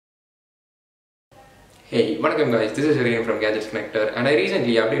Hey, welcome guys, this is Harian from Gadgets Connector, and I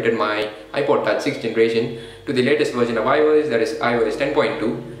recently updated my iPod Touch 6th generation to the latest version of iOS, that is iOS 10.2,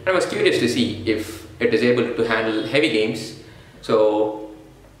 and I was curious to see if it is able to handle heavy games. So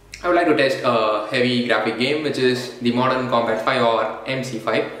I would like to test a heavy graphic game, which is the Modern Combat 5 or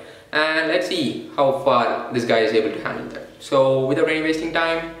MC5, and let's see how far this guy is able to handle that. So without any wasting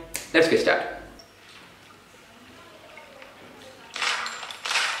time, let's get started.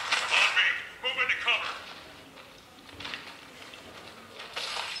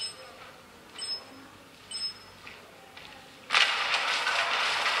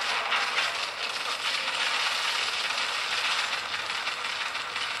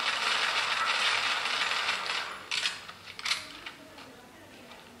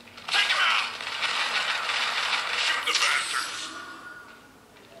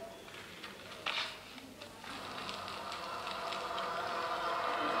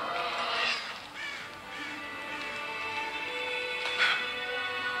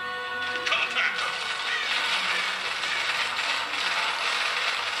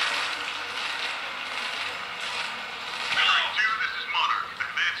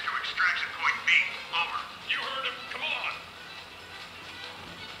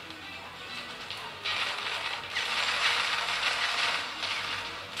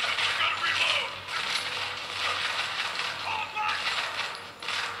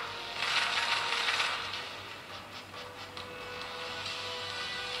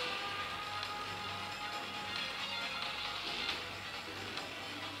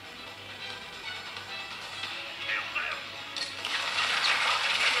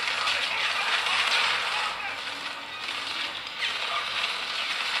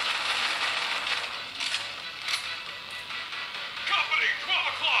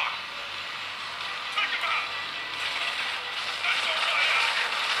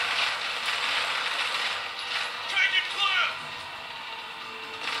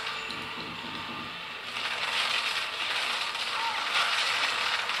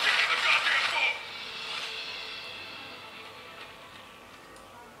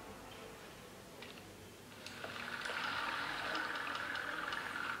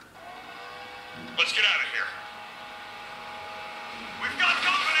 Let's get out of here. We've got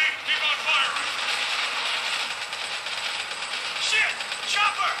company. Keep on firing. Shit!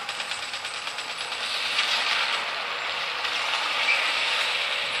 Chopper!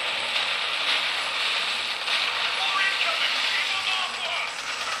 More incoming. Keep them off us.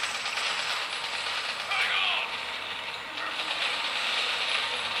 Hang on.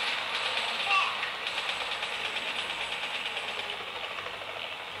 Fuck!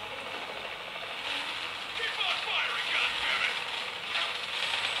 Keep on firing, goddammit!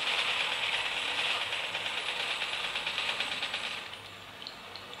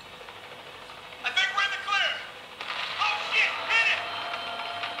 I think we're in the clear! Oh shit, hit it!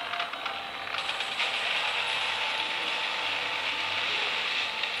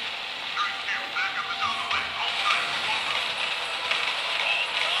 Backup is on the way. Hold tight, hold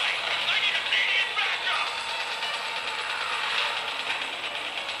tight! I need immediate backup!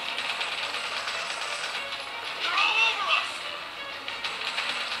 They're all over us!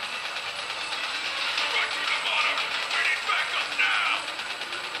 Right to the bottom! We need backup now!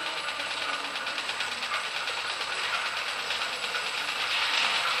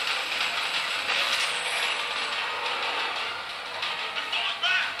 They're falling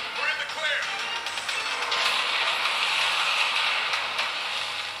back! We're in the clear!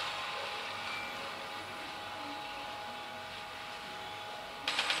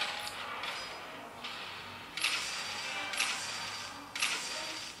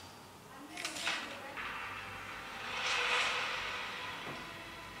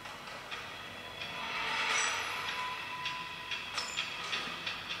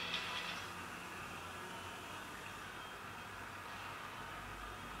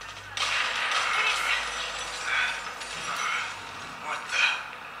 What the?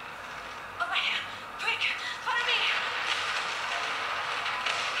 Over here! Quick! Follow me!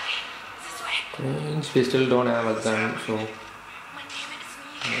 Okay, this way. Means we still don't have a gun, so My name is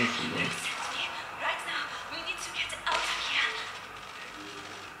me. Right now, we need to get out of here.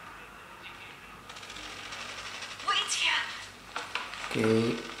 Wait here.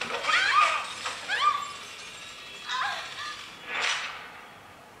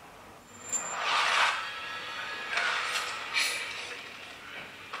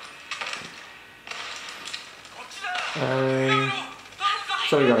 okay.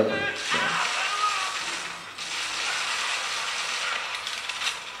 Sorry guys.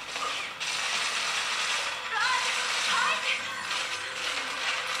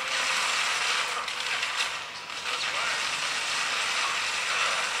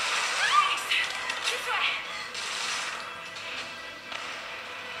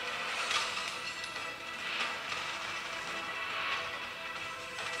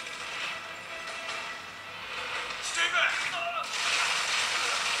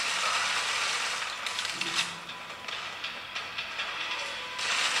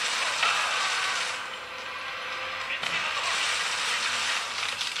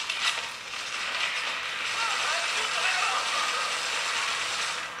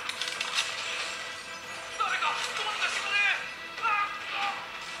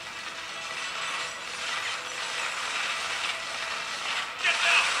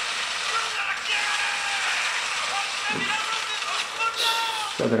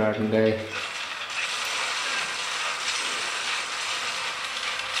 other art guy.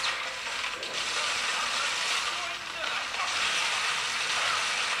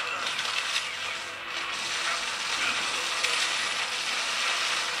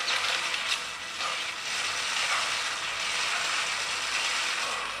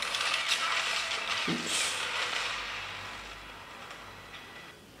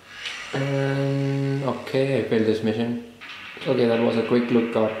 And okay, I failed this mission. Okay, that was a quick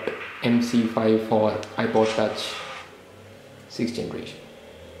look at MC5 for iPod Touch 6th generation.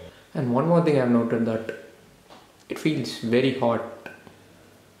 And one more thing I've noted, that it feels very hot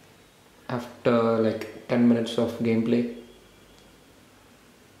after like 10 minutes of gameplay.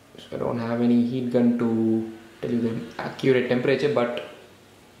 So I don't have any heat gun to tell you the accurate temperature, but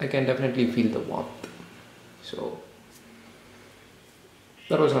I can definitely feel the warmth. So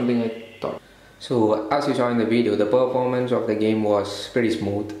that was something I thought. So as you saw in the video, the performance of the game was pretty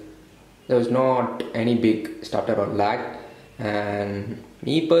smooth. There was not any big stutter or lag, and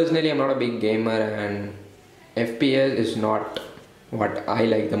me personally, I'm not a big gamer and FPS is not what I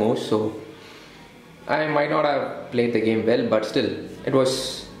like the most, so I might not have played the game well, but still it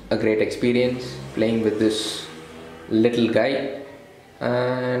was a great experience playing with this little guy.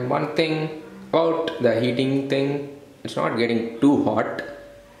 And one thing about the heating thing, it's not getting too hot,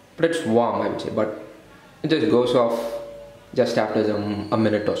 but it's warm, I would say, but it just goes off just after a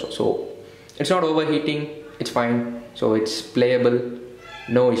minute or so. So it's not overheating, it's fine, so it's playable,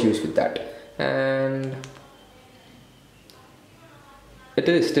 no issues with that. And it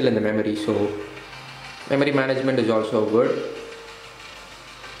is still in the memory, so memory management is also good.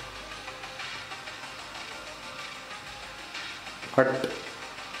 But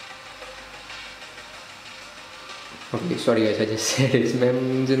okay, sorry guys, I just said it's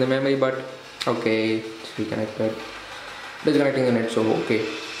in the memory, but okay, it's reconnected, disconnecting the net, so okay.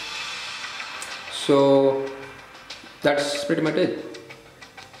 So that's pretty much it.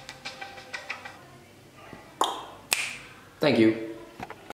 Thank you.